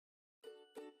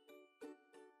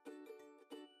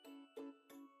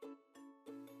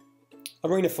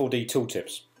Arena4D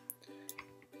tooltips.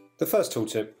 The first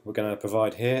tooltip we're going to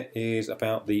provide here is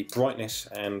about the brightness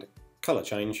and colour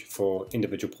change for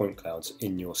individual point clouds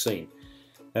in your scene.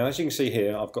 Now, as you can see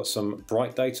here, I've got some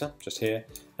bright data just here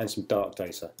and some dark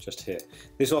data just here.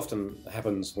 This often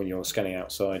happens when you're scanning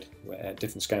outside at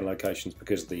different scan locations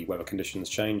because the weather conditions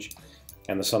change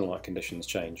and the sunlight conditions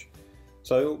change.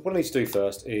 So what I need to do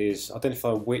first is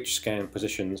identify which scan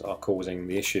positions are causing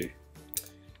the issue.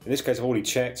 In this case, I've already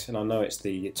checked and I know it's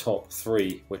the top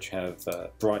three which have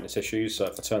brightness issues. So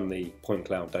if I turn the point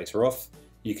cloud data off,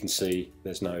 you can see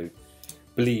there's no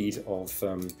bleed of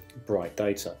bright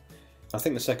data. I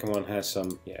think the second one has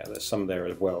some, there's some there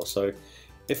as well. So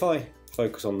if I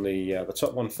focus on the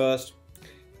top one first,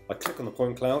 I click on the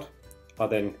point cloud, I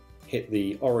then hit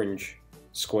the orange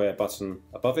square button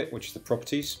above it, which is the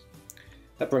properties.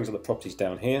 That brings up the properties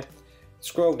down here.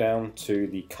 Scroll down to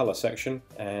the colour section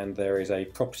and there is a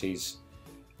properties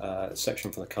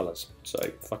section for the colours. So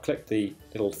if I click the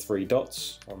little three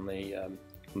dots on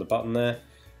the button there,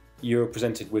 you're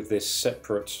presented with this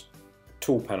separate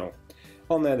tool panel.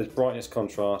 On there's brightness,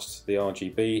 contrast, the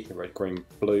RGB, the red, green,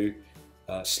 blue,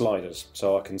 sliders.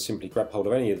 So I can simply grab hold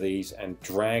of any of these and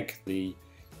drag the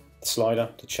slider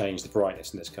to change the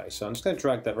brightness in this case. So I'm just going to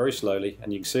drag that very slowly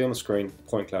and you can see on the screen the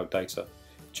point cloud data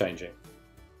changing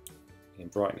in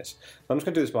brightness. So I'm just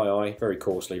going to do this by eye very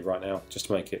coarsely right now just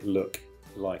to make it look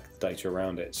like the data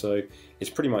around it. So it's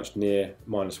pretty much near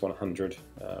 -100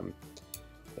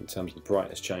 in terms of the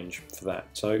brightness change for that.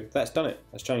 So that's done it.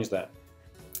 Let's change that.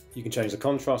 You can change the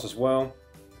contrast as well.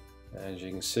 As you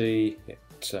can see,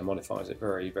 it modifies it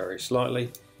very, very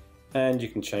slightly. And you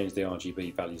can change the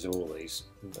RGB values of all these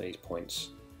points,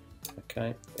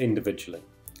 okay, individually.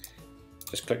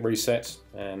 Just click reset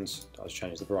and I'll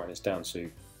change the brightness down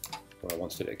to where I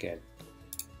wanted it again.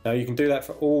 Now you can do that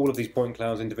for all of these point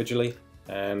clouds individually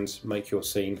and make your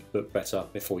scene look better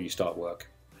before you start work.